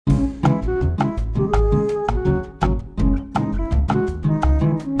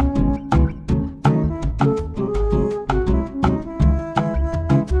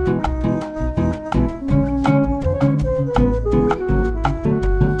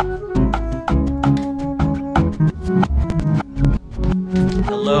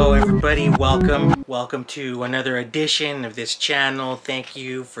everybody, welcome to another edition of this channel. Thank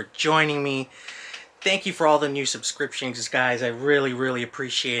you for joining me. Thank you for all the new subscriptions, guys. I really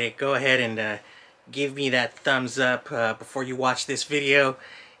appreciate it. Go ahead and give me that thumbs up before you watch this video,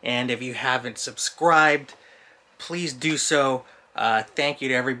 and if you haven't subscribed, please do so. Thank you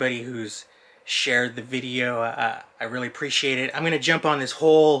to everybody who's shared the video. I really appreciate it. I'm gonna jump on this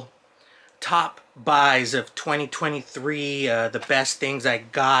whole top buys of 2023, the best things I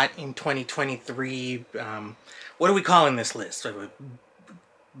got in 2023. What are we calling this list?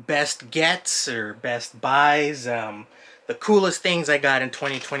 Best gets or best buys? The coolest things I got in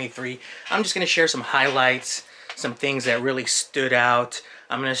 2023. I'm just going to share some highlights, some things that really stood out.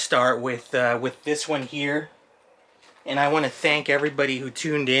 I'm going to start with this one here, and I want to thank everybody who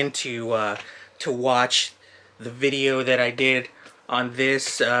tuned in to watch the video that I did on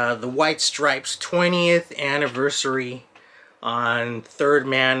this, the White Stripes 20th anniversary on Third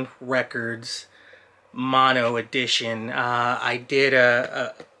Man Records mono edition. I did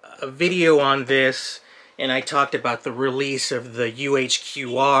a video on this, and I talked about the release of the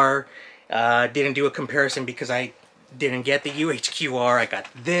UHQR. Didn't do a comparison because I didn't get the UHQR. I got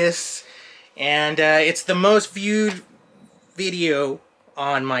this, and it's the most viewed video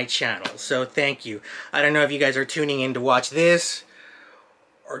on my channel, so thank you. I don't know if you guys are tuning in to watch this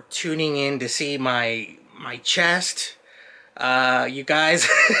or tuning in to see my chest. You guys,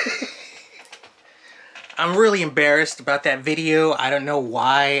 I'm really embarrassed about that video. I don't know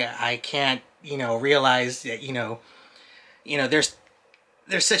why I can't, realize that,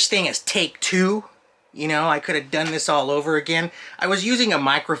 there's such thing as take two. I could have done this all over again. I was using a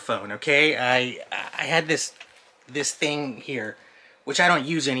microphone, okay? I had this thing here, which I don't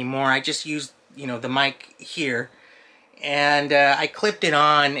use anymore. I just use, the mic here. And I clipped it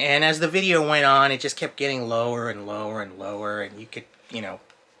on, and as the video went on, it just kept getting lower and lower and lower, and you could,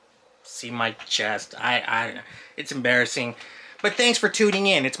 see my chest. I don't know. It's embarrassing. But thanks for tuning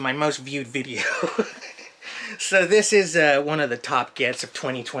in. It's my most viewed video. So this is one of the top gets of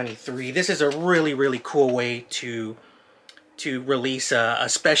 2023. This is a really cool way to release a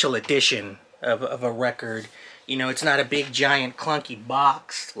special edition of a record. It's not a big, giant, clunky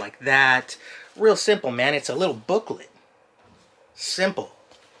box like that. Real simple, man. It's a little booklet. Simple.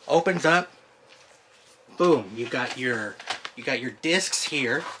 Opens up. Boom. You got your discs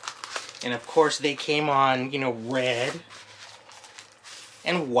here, and of course they came on, red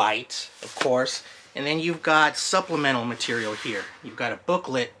and white, of course. And then you've got supplemental material here. You've got a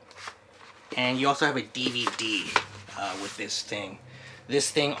booklet, and you also have a DVD with this thing.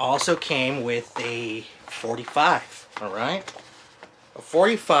 This thing also came with a 45. All right, a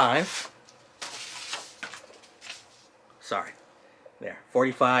 45. Sorry. There,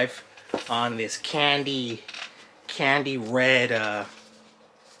 45 on this candy red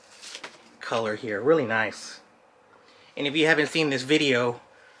color here. Really nice. And if you haven't seen this video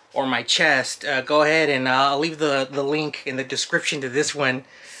or my chest, go ahead and I'll leave the link in the description to this one.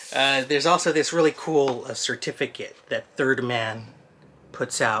 There's also this really cool certificate that Third Man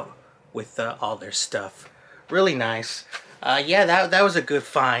puts out with all their stuff. Really nice. Yeah, that was a good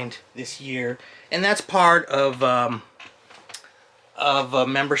find this year, and that's part of a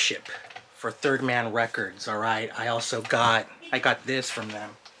membership for Third Man Records. All right, I got this from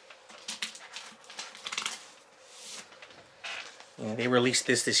them. Yeah, they released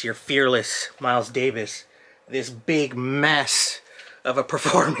this year. Fearless, Miles Davis. This big mess of a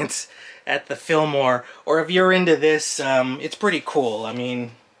performance at the Fillmore. Or if you're into this, it's pretty cool. I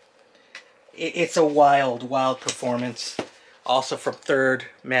mean, it's a wild performance. Also from Third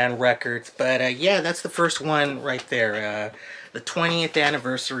Man Records. But yeah, that's the first one right there. The 20th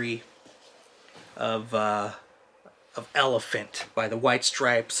anniversary of Elephant by the White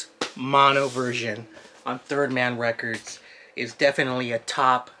Stripes mono version on Third Man Records is definitely a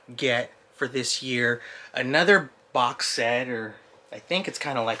top get for this year. Another box set, or I think it's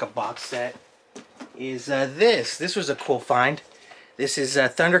kind of like a box set, is this. This was a cool find. This is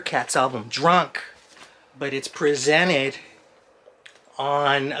Thundercat's album Drunk, but it's presented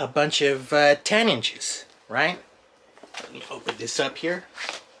on a bunch of 10 inches, right? Let me open this up here.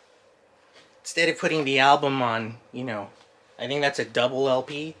 Instead of putting the album on, I think that's a double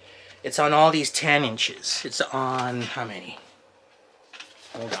LP, it's on all these 10 inches. It's on, how many?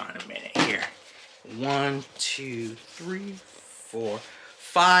 Hold on a minute here. 1, 2, 3, 4,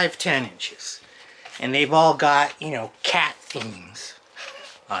 5 10 inches. And they've all got, cat themes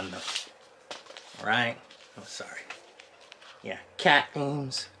on them. Right? Oh, sorry. Yeah, cat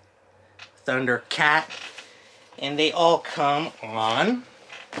themes. Thundercat. And they all come on.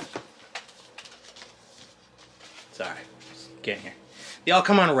 Sorry, just getting here. They all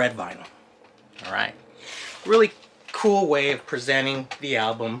come on red vinyl. All right, really cool way of presenting the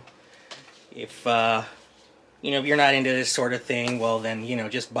album. If you know, if you're not into this sort of thing, well then, you know,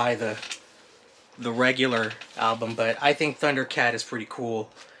 just buy the regular album. But I think Thundercat is pretty cool,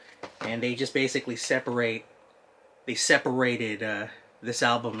 and they just basically separated this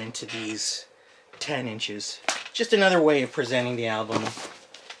album into these 10 inches. Just another way of presenting the album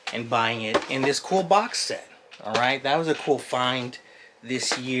and buying it in this cool box set. All right, that was a cool find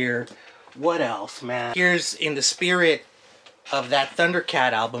this year. What else, man? Here's, in the spirit of that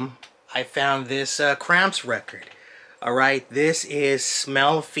Thundercat album, I found this Cramps record. All right, this is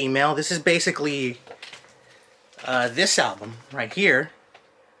Smell Female. This is basically this album right here,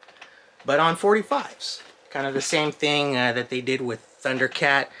 but on 45s. Kind of the same thing that they did with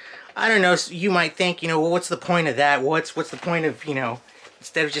Thundercat. I don't know, you might think, you know, well, what's the point of that? What's the point of, you know,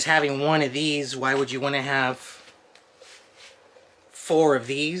 instead of just having one of these, why would you want to have 4 of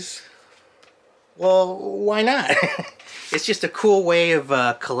these? Well, why not? It's just a cool way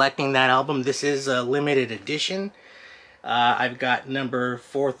of collecting that album. This is a limited edition. I've got number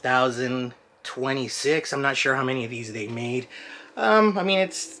 4026. I'm not sure how many of these they made. I mean,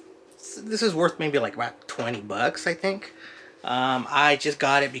 this is worth maybe like about 20 bucks, I think. I just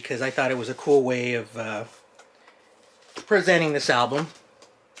got it because I thought it was a cool way of presenting this album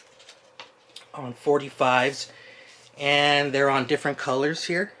on 45s, and they're on different colors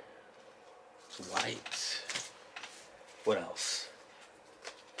here. It's white. What else?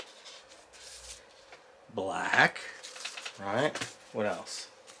 Black. Right. What else?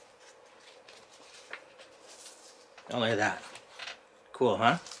 Oh, look at that. Cool,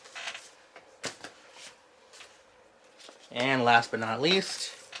 huh? And last but not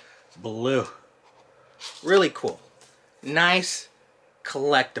least, blue. Really cool. Nice,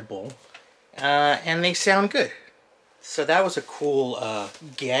 collectible, and they sound good. So that was a cool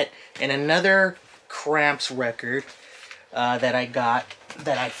get. And another Cramps record that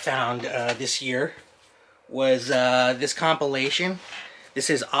I found this year was this compilation. This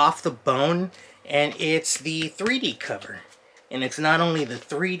is Off the Bone, and it's the 3D cover. And it's not only the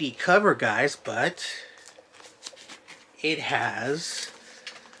 3D cover, guys, but it has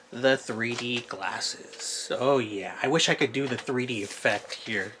the 3D glasses. Oh yeah, I wish I could do the 3D effect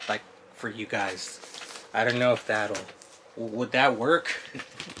here, like for you guys. I don't know if would that work?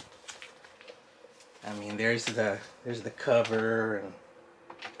 I mean, there's the cover, and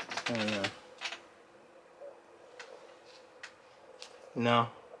I don't know. No.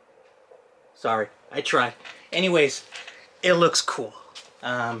 Sorry, I tried. Anyways, it looks cool.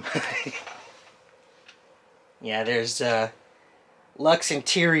 Yeah, there's Lux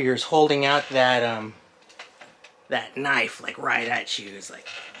Interiors holding out that that knife like right at you. It's like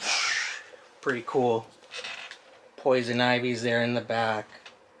pretty cool. Poison Ivy's there in the back.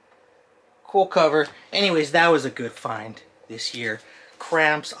 Cool cover. Anyways, that was a good find this year.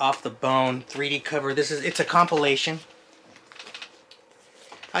 Cramps, Off the Bone, 3D cover. It's a compilation.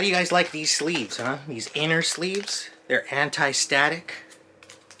 How do you guys like these sleeves, huh? These inner sleeves. They're anti-static,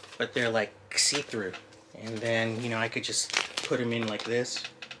 but they're like see-through. And then, you know, I could just put them in like this.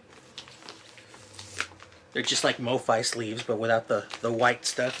 They're just like MoFi sleeves, but without the white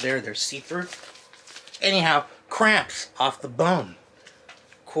stuff there. They're see-through. Anyhow, Cramps, Off the Bone.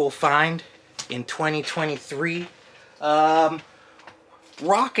 Cool find in 2023. Rock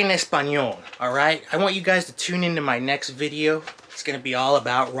en Español, alright? I want you guys to tune into my next video. It's going to be all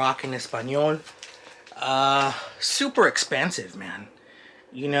about rock en Español. Super expensive, man.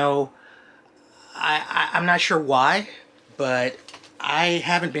 You know, I'm not sure why, but I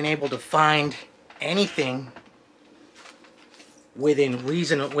haven't been able to find anything within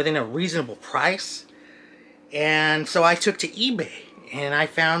a reasonable price. And so I took to eBay, and I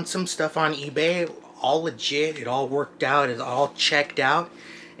found some stuff on eBay, all legit. It all worked out. It's all checked out,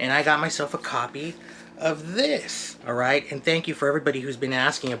 and I got myself a copy of this. All right, and thank you for everybody who's been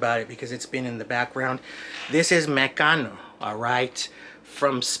asking about it, because it's been in the background. This is Mecano, all right,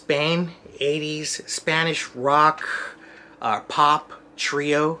 from Spain. 80s Spanish rock pop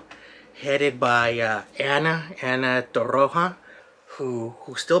trio headed by Ana Torroja, who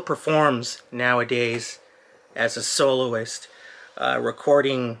still performs nowadays as a soloist,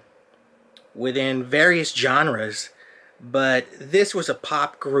 recording within various genres. But this was a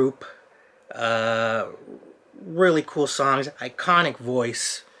pop group. Really cool songs, iconic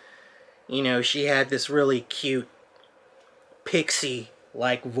voice. You know, she had this really cute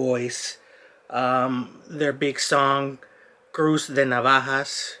pixie-like voice. Their big song, Cruz de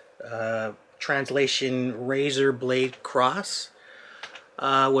Navajas, translation Razor Blade Cross,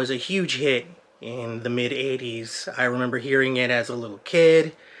 was a huge hit in the mid 80s. I remember hearing it as a little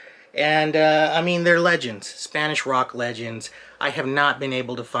kid. And I mean, they're legends, Spanish rock legends. I have not been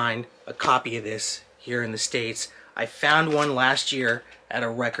able to find a copy of this here in the States. I found one last year at a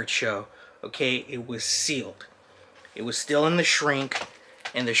record show. Okay, it was sealed. It was still in the shrink,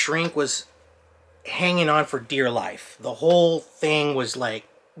 and the shrink was hanging on for dear life. The whole thing was like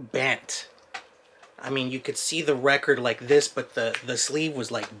bent. I mean, you could see the record like this, but the sleeve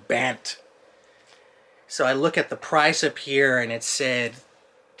was like bent. So I look at the price up here, and it said,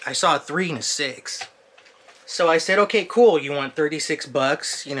 I saw a 3 and a 6. So I said, okay, cool, you want 36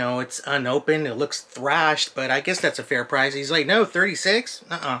 bucks. You know, it's unopened, it looks thrashed, but I guess that's a fair price. He's like, no, 36?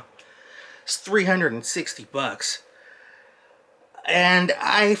 It's 360 bucks. And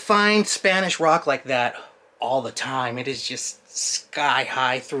I find Spanish rock like that all the time. It is just sky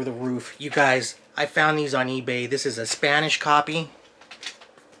high through the roof. You guys, I found these on eBay. This is a Spanish copy,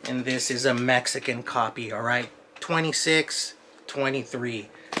 and this is a Mexican copy, all right? 26, 23.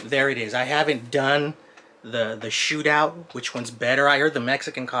 There it is. I haven't done the shootout, which one's better. I heard the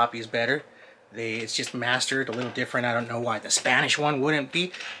Mexican copy is better. It's just mastered a little different. I don't know why the Spanish one wouldn't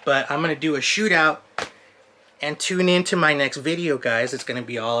be, but I'm going to do a shootout. And tune into my next video, guys. It's going to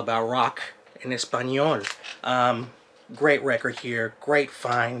be all about rock in Espanol. Great record here. Great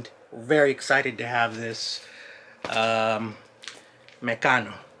find. Very excited to have this Mecano.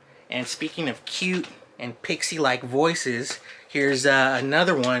 And speaking of cute and pixie-like voices, here's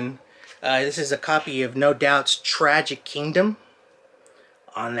another one. This is a copy of No Doubt's Tragic Kingdom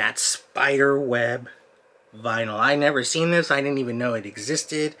on that spider web vinyl. I never seen this. I didn't even know it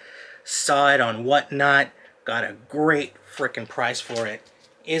existed. Saw it on Whatnot. Got a great freaking price for it.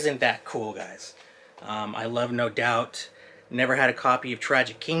 Isn't that cool, guys? I love No Doubt. Never had a copy of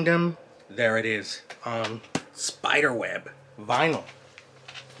Tragic Kingdom. There it is. Spiderweb vinyl.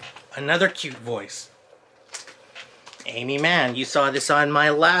 Another cute voice. Amy Mann. You saw this on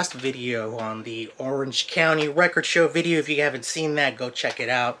my last video on the Orange County Record Show video. If you haven't seen that, go check it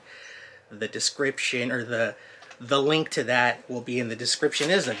out. The description, or the link to that will be in the description.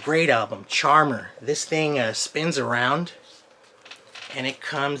 This is a great album, Charmer. This thing spins around, and it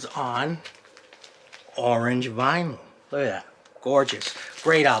comes on orange vinyl. Look at that. Gorgeous.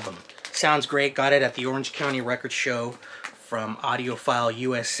 Great album. Sounds great. Got it at the Orange County Record Show from Audiophile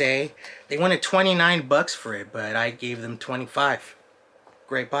USA. They wanted 29 bucks for it, but I gave them 25.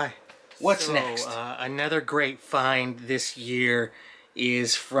 Great buy. What's next? Another great find this year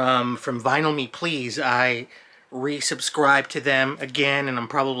is from Vinyl Me Please. I resubscribe to them again, and I'm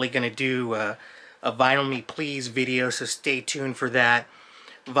probably going to do a Vinyl Me Please video, so stay tuned for that.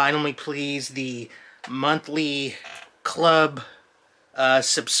 Vinyl Me Please, the monthly club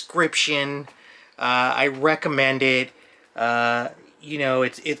subscription. I recommend it. You know,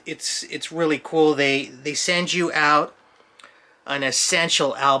 it's really cool. They send you out an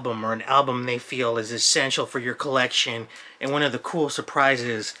essential album, or an album they feel is essential for your collection. And one of the cool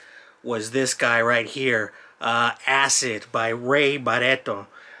surprises was this guy right here. Acid by Ray Barretto.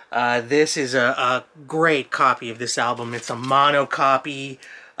 This is a great copy of this album. It's a mono copy,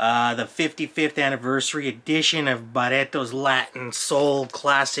 the 55th anniversary edition of Barretto's Latin Soul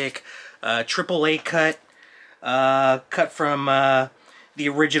classic, AAA cut, cut from the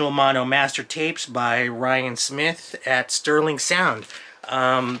original mono master tapes by Ryan Smith at Sterling Sound.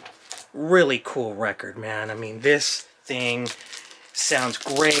 Really cool record, man. I mean, this thing sounds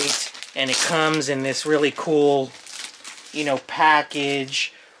great. And it comes in this really cool, you know,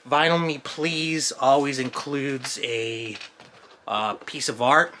 package. Vinyl Me Please always includes a piece of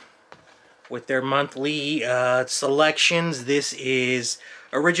art with their monthly selections. This is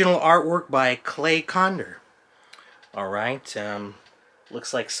original artwork by Clay Condor. Alright,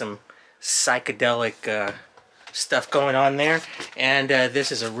 looks like some psychedelic stuff going on there. And this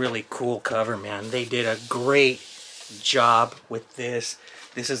is a really cool cover, man. They did a great job with this.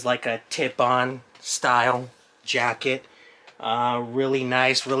 This is like a tip-on style jacket. Really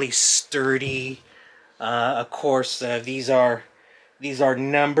nice, really sturdy. Of course, these are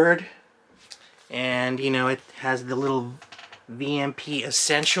numbered, and you know, it has the little VMP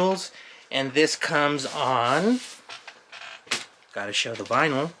Essentials, and this comes on. Gotta show the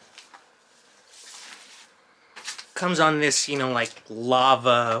vinyl. Comes on this, you know, like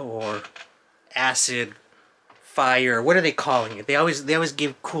lava or acid. Fire, what are they calling it? They always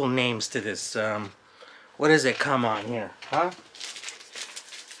give cool names to this. What does it come on here? Huh?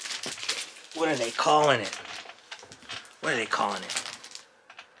 What are they calling it? What are they calling it?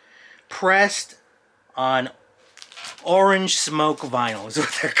 Pressed on orange smoke vinyl is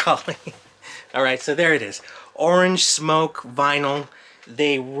what they're calling it. Alright, so there it is. Orange smoke vinyl.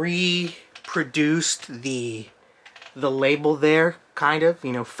 They produced the label there, kind of,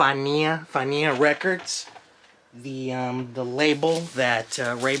 you know, Fania Records, the label that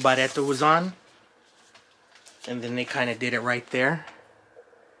Ray Barretto was on, and then they kind of did it right there.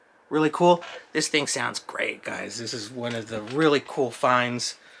 Really cool. This thing sounds great, guys. This is one of the really cool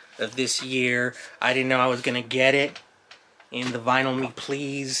finds of this year. I didn't know I was gonna get it in the Vinyl Me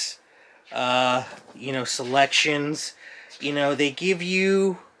Please, you know, selections. You know, they give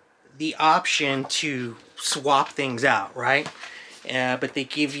you the option to swap things out, right? But they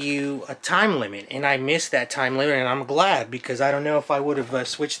give you a time limit, and I missed that time limit, and I'm glad, because I don't know if I would have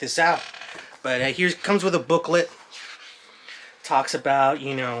switched this out. But here comes with a booklet. Talks about,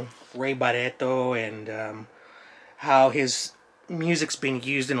 you know, Ray Barretto and how his music's been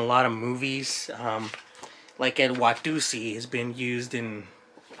used in a lot of movies. Like Ed Watusi has been used in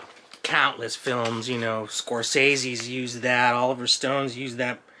countless films. You know, Scorsese's used that. Oliver Stone's used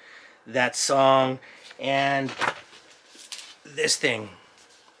that song. And this thing,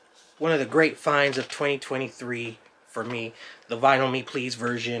 one of the great finds of 2023 for me, the Vinyl Me Please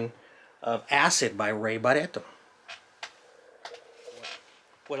version of Acid by Ray Barretto.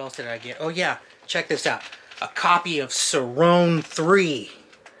 What else did I get? Oh yeah, check this out. A copy of Cerrone 3.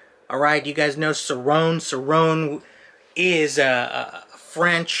 Alright, you guys know Cerrone. Cerrone is a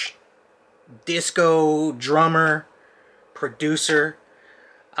French disco drummer, producer.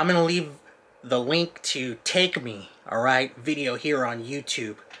 I'm going to leave the link to Take Me, alright, video here on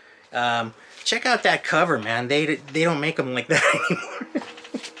YouTube. Check out that cover, man. They don't make them like that anymore.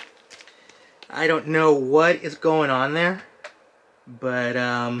 I don't know what is going on there. But,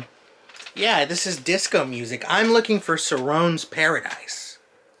 yeah, this is disco music. I'm looking for Cerrone's Paradise.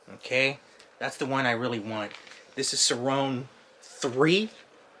 Okay? That's the one I really want. This is Cerrone 3.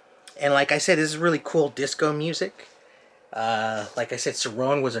 And like I said, this is really cool disco music. Like I said,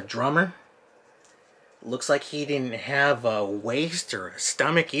 Cerrone was a drummer. Looks like he didn't have a waist or a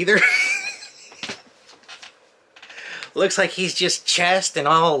stomach either. Looks like he's just chest and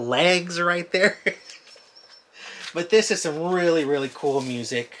all legs right there. But this is some really, really cool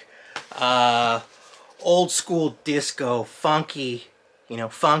music. Old school disco, funky, you know,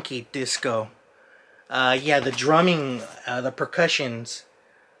 funky disco. Yeah, the drumming, the percussions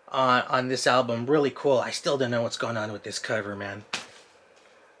on this album, really cool. I still don't know what's going on with this cover, man.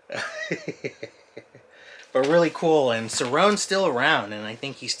 But really cool, and Cerrone's still around, and I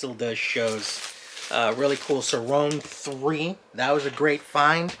think he still does shows. Really cool. Cerrone 3, that was a great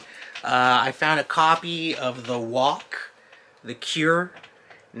find. I found a copy of The Walk, The Cure,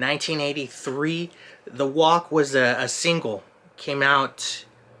 1983. The Walk was a single. Came out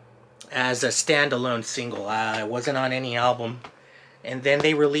as a standalone single. It wasn't on any album. And then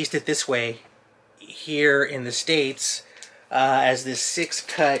they released it this way here in the States as this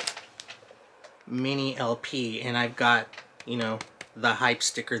 6-cut mini LP. And I've got, you know, the hype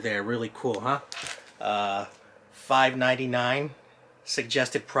sticker there. Really cool, huh? $5.99.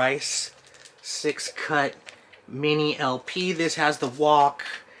 Suggested price. 6-cut mini LP. This has The Walk,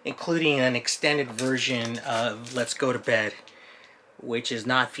 including an extended version of Let's Go to Bed, which is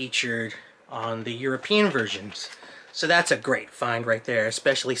not featured on the European versions. So that's a great find right there,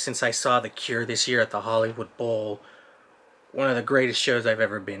 especially since I saw The Cure this year at the Hollywood Bowl. One of the greatest shows I've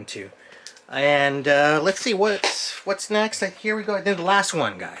ever been to. And let's see what's next. Here we go. Then the last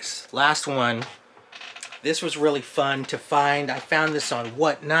one, guys. Last one. This was really fun to find. I found this on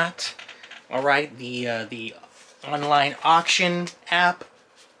Whatnot. Alright, the online auction app.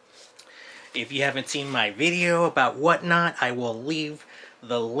 If you haven't seen my video about Whatnot, I will leave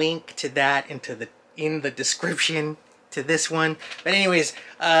the link to that in the description to this one. But anyways,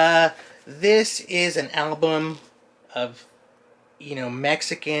 this is an album of, you know,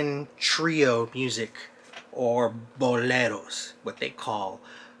 Mexican trio music, or boleros, what they call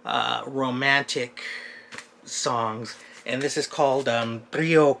romantic songs, and this is called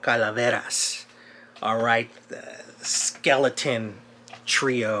Trio Calaveras. Alright, skeleton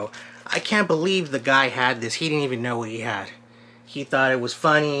trio. I can't believe the guy had this. He didn't even know what he had. He thought it was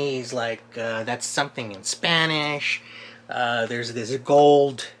funny. He's like, that's something in Spanish. There's this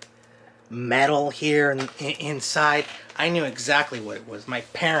gold metal here inside. I knew exactly what it was. My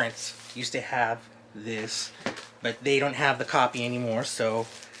parents used to have this, but they don't have the copy anymore, so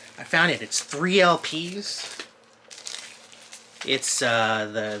I found it. It's 3 LPs. It's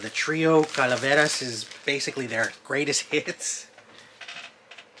the Trio Calaveras is basically their greatest hits.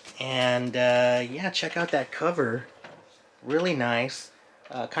 And yeah, check out that cover. Really nice.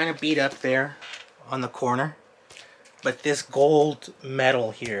 Kind of beat up there on the corner. But this gold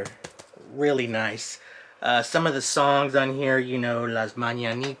metal here, really nice. Some of the songs on here, you know, Las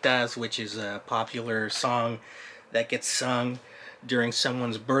Mañanitas, which is a popular song that gets sung during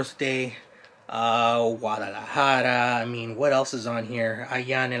someone's birthday. Guadalajara. I mean, what else is on here?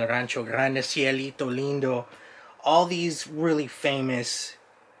 Allá en el Rancho Grande, Cielito Lindo. All these really famous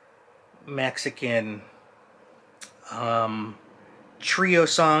Mexican trio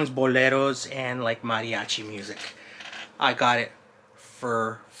songs, boleros, and like mariachi music. I got it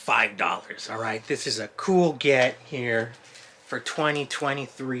for $5. All right, this is a cool get here for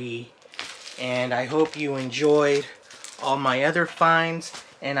 2023, and I hope you enjoyed all my other finds,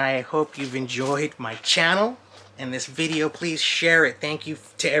 and I hope you've enjoyed my channel and this video. Please share it. Thank you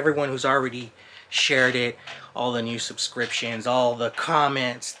to everyone who's already shared it, all the new subscriptions, all the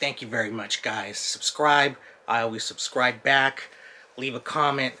comments. Thank you very much, guys. Subscribe. I always subscribe back. Leave a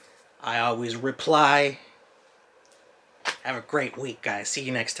comment. I always reply. Have a great week, guys. See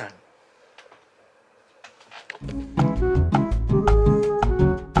you next time.